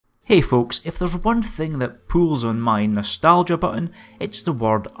Hey folks, if there's one thing that pulls on my nostalgia button, it's the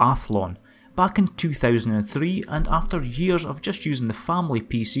word Athlon. Back in 2003, and after years of just using the family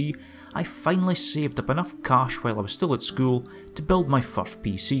PC, I finally saved up enough cash while I was still at school to build my first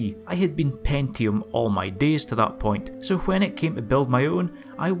PC. I had been Pentium all my days to that point, so when it came to build my own,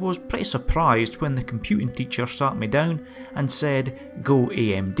 I was pretty surprised when the computing teacher sat me down and said, "Go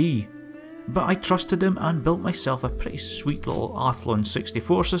AMD." But I trusted him and built myself a pretty sweet little Athlon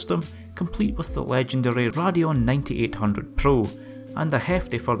 64 system, complete with the legendary Radeon 9800 Pro, and a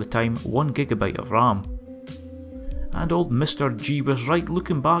hefty for the time 1GB of RAM. And old Mr. G was right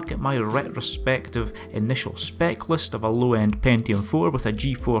looking back at my retrospective initial spec list of a low-end Pentium 4 with a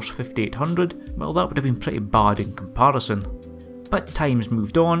GeForce 5800, well that would have been pretty bad in comparison. But times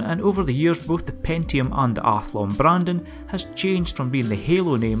moved on, and over the years both the Pentium and the Athlon branding has changed from being the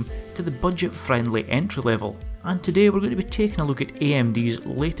Halo name to the budget-friendly entry level. And today we're going to be taking a look at AMD's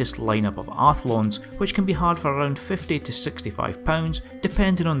latest lineup of Athlons, which can be had for around £50 to £65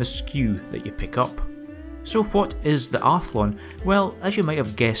 depending on the SKU that you pick up. So what is the Athlon? Well, as you might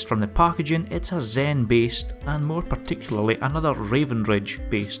have guessed from the packaging, it's a Zen based, and more particularly another Raven Ridge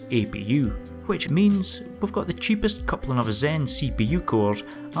based APU. Which means we've got the cheapest coupling of Zen CPU cores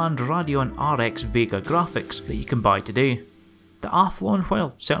and Radeon RX Vega graphics that you can buy today. The Athlon,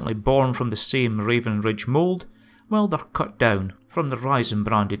 while certainly born from the same Raven Ridge mould, well they're cut down from the Ryzen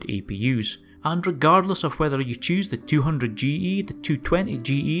branded APUs. And regardless of whether you choose the 200GE, the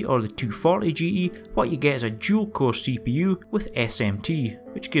 220GE or the 240GE, what you get is a dual core CPU with SMT,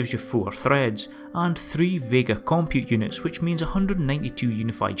 which gives you 4 threads, and 3 Vega compute units, which means 192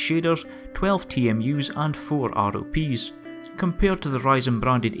 unified shaders, 12 TMUs and 4 ROPs. Compared to the Ryzen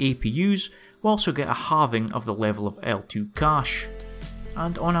branded APUs, we also get a halving of the level of L2 cache.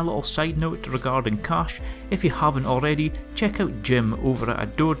 And on a little side note regarding cache, if you haven't already, check out Jim over at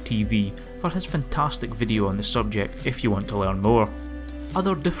Adore TV for his fantastic video on the subject if you want to learn more.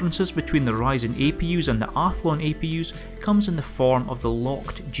 Other differences between the Ryzen APUs and the Athlon APUs comes in the form of the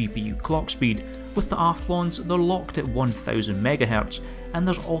locked GPU clock speed. With the Athlons, they're locked at 1000 MHz, and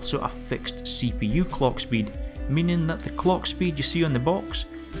there's also a fixed CPU clock speed, meaning that the clock speed you see on the box,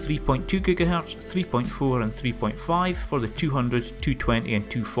 3.2 GHz, 3.4 and 3.5 for the 200, 220 and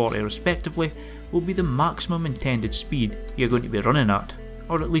 240 respectively, will be the maximum intended speed you're going to be running at,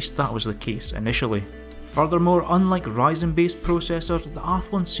 or at least that was the case initially. Furthermore, unlike Ryzen based processors, the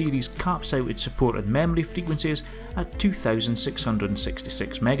Athlon series caps out its supported memory frequencies at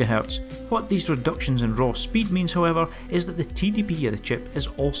 2666 MHz. What these reductions in raw speed means however is that the TDP of the chip is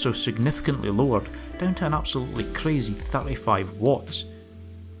also significantly lowered, down to an absolutely crazy 35 watts.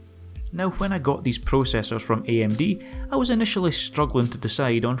 Now when I got these processors from AMD, I was initially struggling to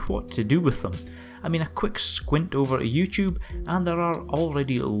decide on what to do with them. I mean, a quick squint over to YouTube and there are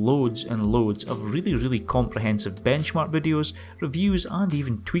already loads and loads of really comprehensive benchmark videos, reviews and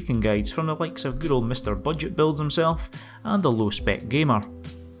even tweaking guides from the likes of good old Mr. Budget Builds himself and the Low Spec Gamer.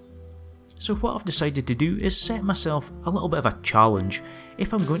 So what I've decided to do is set myself a little bit of a challenge.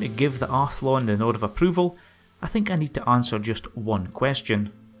 If I'm going to give the Athlon the nod of approval, I think I need to answer just one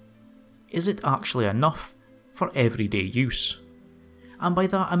question. Is it actually enough for everyday use? And by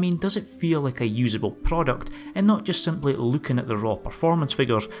that I mean, does it feel like a usable product, and not just simply looking at the raw performance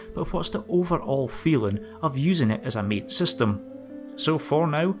figures, but what's the overall feeling of using it as a main system? So for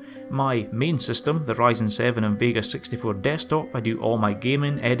now, my main system, the Ryzen 7 and Vega 64 desktop I do all my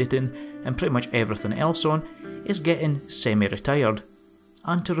gaming, editing and pretty much everything else on, is getting semi-retired.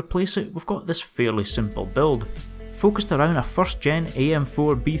 And to replace it, we've got this fairly simple build. Focused around a first gen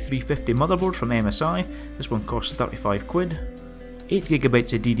AM4 B350 motherboard from MSI, this one costs 35 quid,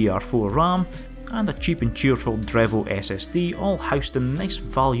 8GB of DDR4 RAM, and a cheap and cheerful Drevo SSD, all housed in a nice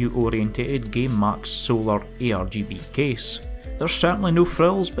value orientated GameMax Solar ARGB case. There's certainly no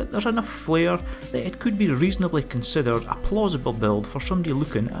frills, but there's enough flair that it could be reasonably considered a plausible build for somebody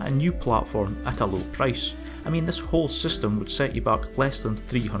looking at a new platform at a low price. I mean, this whole system would set you back less than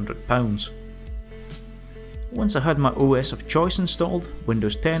 £300. Once I had my OS of choice installed,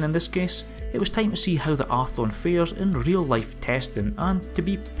 Windows 10 in this case, it was time to see how the Athlon fares in real life testing, and to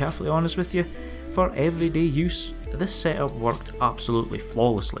be perfectly honest with you, for everyday use, this setup worked absolutely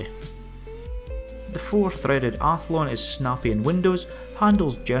flawlessly. The 4-threaded Athlon is snappy in Windows,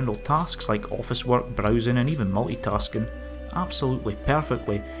 handles general tasks like office work, browsing and even multitasking absolutely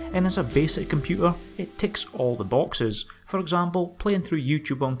perfectly, and as a basic computer it ticks all the boxes. For example, playing through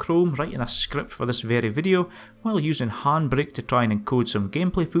YouTube on Chrome, writing a script for this very video while using Handbrake to try and encode some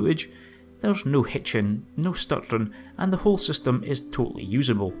gameplay footage, there's no hitching, no stuttering, and the whole system is totally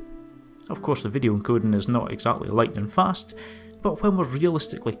usable. Of course the video encoding is not exactly lightning fast, but when we're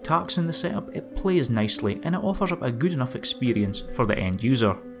realistically taxing the setup, it plays nicely and it offers up a good enough experience for the end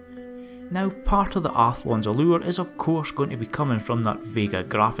user. Now, part of the Athlon's allure is of course going to be coming from that Vega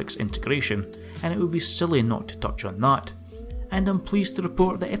graphics integration, and it would be silly not to touch on that. And I'm pleased to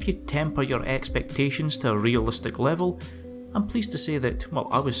report that if you temper your expectations to a realistic level, I'm pleased to say that, well,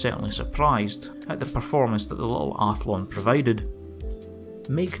 I was certainly surprised at the performance that the little Athlon provided.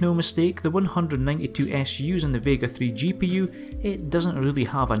 Make no mistake, the 192 SUs in the Vega 3 GPU, it doesn't really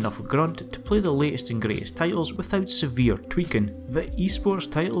have enough grunt to play the latest and greatest titles without severe tweaking, but esports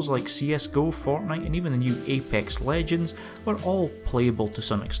titles like CSGO, Fortnite and even the new Apex Legends were all playable to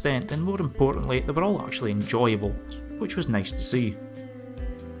some extent, and more importantly, they were all actually enjoyable, which was nice to see.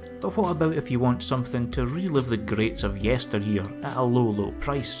 But what about if you want something to relive the greats of yesteryear at a low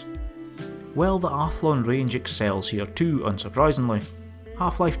price? Well, the Athlon range excels here too, unsurprisingly.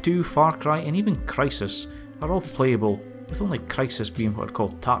 Half-Life 2, Far Cry and even Crysis are all playable, with only Crysis being what are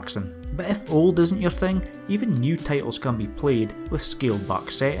called taxing. But if old isn't your thing, even new titles can be played with scaled back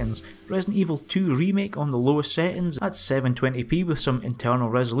settings. Resident Evil 2 Remake on the lowest settings at 720p with some internal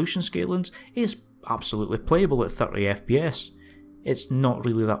resolution scalings is absolutely playable at 30 FPS. It's not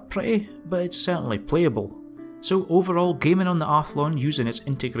really that pretty, but it's certainly playable. So overall, gaming on the Athlon using its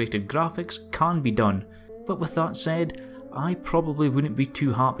integrated graphics can be done, but with that said, I probably wouldn't be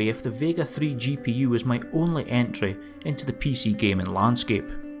too happy if the Vega 3 GPU was my only entry into the PC gaming landscape.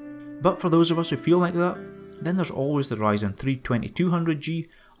 But for those of us who feel like that, then there's always the Ryzen 3 2200G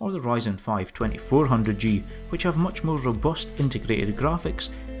or the Ryzen 5 2400G, which have much more robust integrated graphics,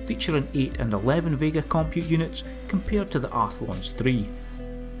 featuring 8 and 11 Vega compute units compared to the Athlon's 3.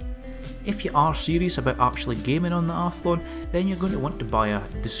 If you are serious about actually gaming on the Athlon, then you're going to want to buy a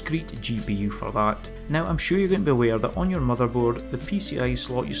discrete GPU for that. Now, I'm sure you're going to be aware that on your motherboard, the PCIe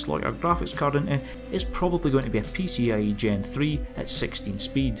slot you slot your graphics card into is probably going to be a PCIe Gen 3 at 16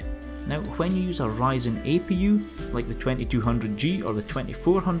 speed. Now, when you use a Ryzen APU, like the 2200G or the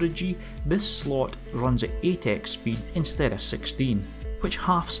 2400G, this slot runs at 8x speed instead of 16, which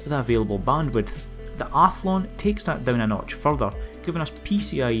halves the available bandwidth. The Athlon takes that down a notch further, giving us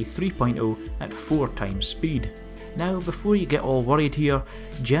PCIe 3.0 at 4 times speed. Now, before you get all worried here,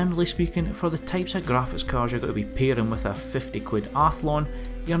 generally speaking, for the types of graphics cards you're going to be pairing with a £50 Athlon,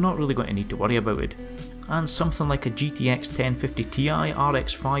 you're not really going to need to worry about it. And something like a GTX 1050 Ti,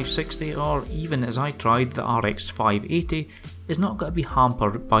 RX 560 or even as I tried the RX 580 is not going to be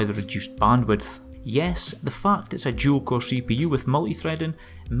hampered by the reduced bandwidth. Yes, the fact it's a dual-core CPU with multi-threading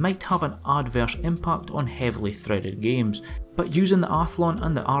might have an adverse impact on heavily threaded games, but using the Athlon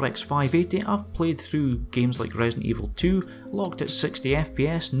and the RX 580 I've played through games like Resident Evil 2, locked at 60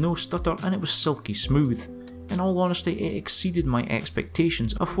 FPS, no stutter, and it was silky smooth. In all honesty, it exceeded my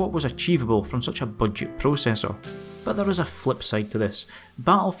expectations of what was achievable from such a budget processor. But there is a flip side to this.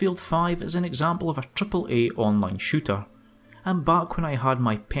 Battlefield 5 is an example of a AAA online shooter. And back when I had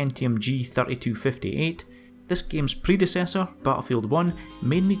my Pentium G3258, this game's predecessor, Battlefield 1,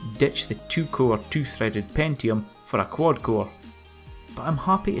 made me ditch the 2-core 2-threaded Pentium for a quad-core. But I'm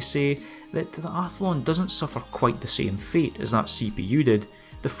happy to say that the Athlon doesn't suffer quite the same fate as that CPU did.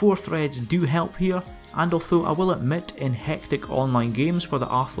 The 4 threads do help here, and although I will admit in hectic online games where the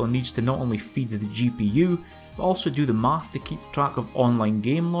Athlon needs to not only feed the GPU, but also do the math to keep track of online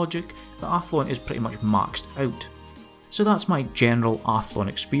game logic, the Athlon is pretty much maxed out. So that's my general Athlon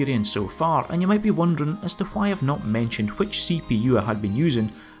experience so far, and you might be wondering as to why I've not mentioned which CPU I had been using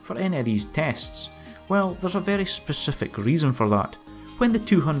for any of these tests. Well, there's a very specific reason for that. When the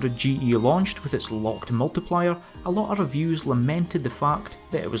 200GE launched with its locked multiplier, a lot of reviews lamented the fact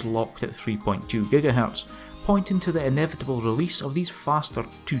that it was locked at 3.2 GHz, pointing to the inevitable release of these faster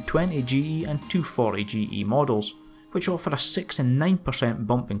 220GE and 240GE models, which offer a 6 and 9%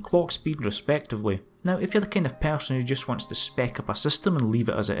 bump in clock speed respectively. Now, if you're the kind of person who just wants to spec up a system and leave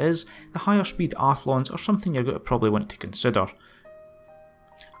it as it is, the higher speed Athlons are something you're going to probably want to consider.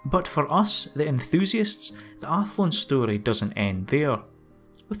 But for us, the enthusiasts, the Athlon story doesn't end there.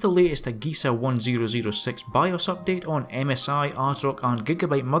 With the latest Agisa 1006 BIOS update on MSI, ASRock and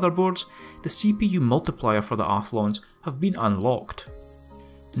Gigabyte motherboards, the CPU multiplier for the Athlons have been unlocked.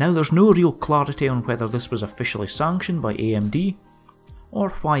 Now, there's no real clarity on whether this was officially sanctioned by AMD, or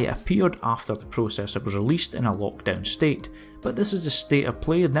why it appeared after the processor was released in a lockdown state, but this is the state of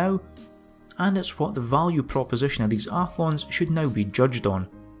play now, and it's what the value proposition of these Athlons should now be judged on.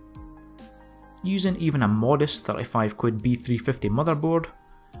 Using even a modest £35 B350 motherboard,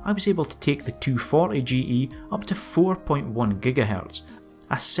 I was able to take the 240GE up to 4.1 GHz,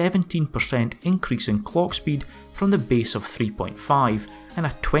 a 17% increase in clock speed from the base of 3.5, and a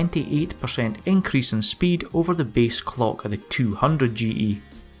 28% increase in speed over the base clock of the 200 GE.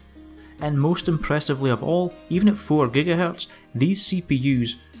 And most impressively of all, even at 4 GHz, these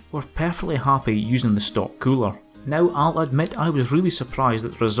CPUs were perfectly happy using the stock cooler. Now I'll admit I was really surprised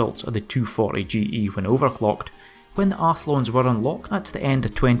at the results of the 240 GE when overclocked. When the Athlons were unlocked at the end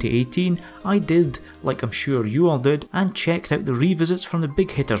of 2018, I did, like I'm sure you all did, and checked out the revisits from the big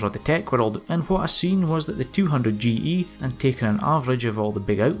hitters of the tech world, and what I seen was that the 200 GE, and taking an average of all the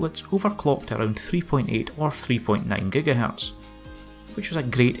big outlets, overclocked around 3.8 or 3.9 GHz, which was a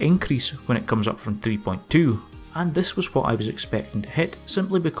great increase when it comes up from 3.2. And this was what I was expecting to hit,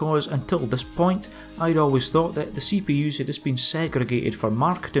 simply because until this point I'd always thought that the CPUs had just been segregated for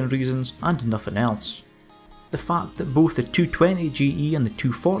marketing reasons and nothing else. The fact that both the 220 GE and the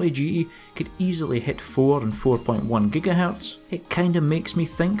 240 GE could easily hit 4 and 4.1 GHz, it kinda makes me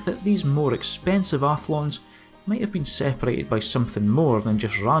think that these more expensive Athlons might have been separated by something more than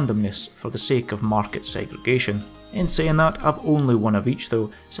just randomness for the sake of market segregation. In saying that, I've only one of each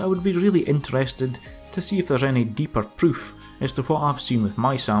though, so I would be really interested to see if there's any deeper proof as to what I've seen with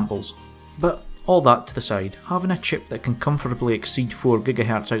my samples. But all that to the side, having a chip that can comfortably exceed 4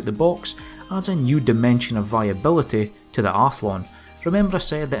 GHz out the box adds a new dimension of viability to the Athlon. Remember I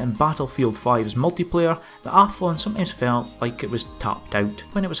said that in Battlefield 5's multiplayer, the Athlon sometimes felt like it was tapped out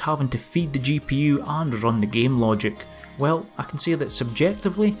when it was having to feed the GPU and run the game logic. Well, I can say that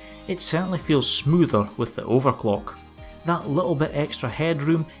subjectively, it certainly feels smoother with the overclock. That little bit extra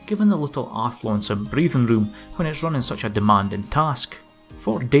headroom giving the little Athlon some breathing room when it's running such a demanding task.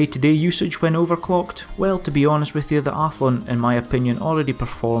 For day-to-day usage when overclocked, well, to be honest with you, the Athlon in my opinion already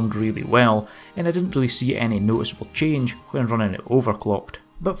performed really well, and I didn't really see any noticeable change when running it overclocked.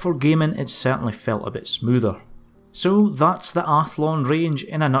 But for gaming it certainly felt a bit smoother. So that's the Athlon range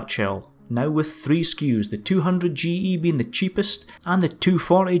in a nutshell. Now with 3 SKUs, the 200 GE being the cheapest and the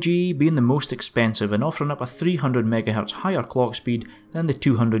 240 GE being the most expensive and offering up a 300 MHz higher clock speed than the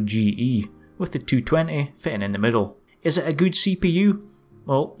 200 GE, with the 220 fitting in the middle. Is it a good CPU?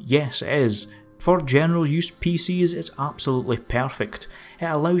 Well, yes it is. For general use PCs it's absolutely perfect. It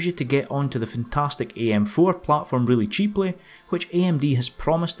allows you to get onto the fantastic AM4 platform really cheaply, which AMD has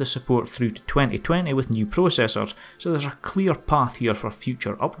promised to support through to 2020 with new processors, so there's a clear path here for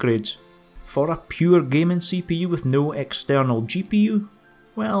future upgrades. For a pure gaming CPU with no external GPU?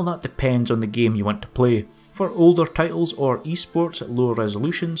 Well, that depends on the game you want to play. For older titles or esports at lower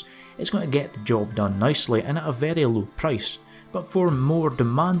resolutions, it's going to get the job done nicely and at a very low price. But for more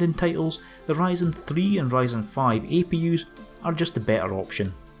demanding titles, the Ryzen 3 and Ryzen 5 APUs are just the better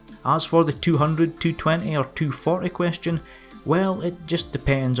option. As for the 200, 220 or 240 question, well, it just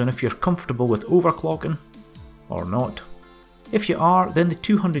depends on if you're comfortable with overclocking or not. If you are, then the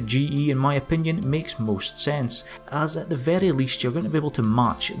 200 GE in my opinion makes most sense, as at the very least you're going to be able to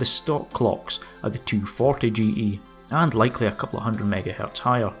match the stock clocks of the 240 GE, and likely a couple of hundred MHz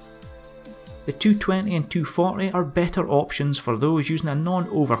higher. The 220 and 240 are better options for those using a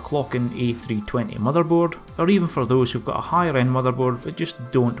non-overclocking A320 motherboard, or even for those who've got a higher end motherboard but just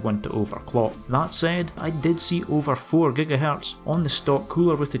don't want to overclock. That said, I did see over 4 GHz on the stock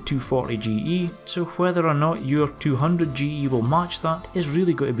cooler with the 240 GE, so whether or not your 200 GE will match that is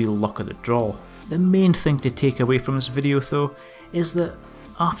really going to be luck of the draw. The main thing to take away from this video though is that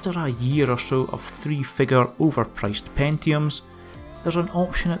after a year or so of 3-figure overpriced Pentiums, there's an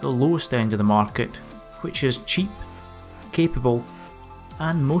option at the lowest end of the market, which is cheap, capable,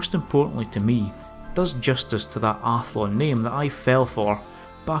 and most importantly to me, does justice to that Athlon name that I fell for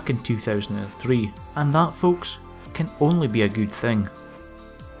back in 2003, and that, folks, can only be a good thing.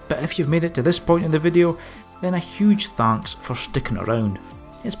 But if you've made it to this point in the video, then a huge thanks for sticking around.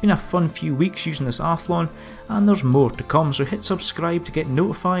 It's been a fun few weeks using this Athlon, and there's more to come, so hit subscribe to get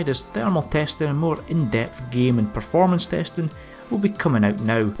notified as thermal testing and more in-depth game and performance testing will be coming out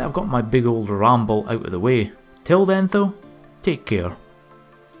now that I've got my big old ramble out of the way. Till then though, take care,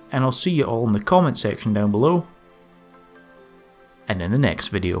 and I'll see you all in the comment section down below, and in the next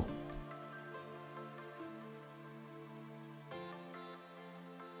video.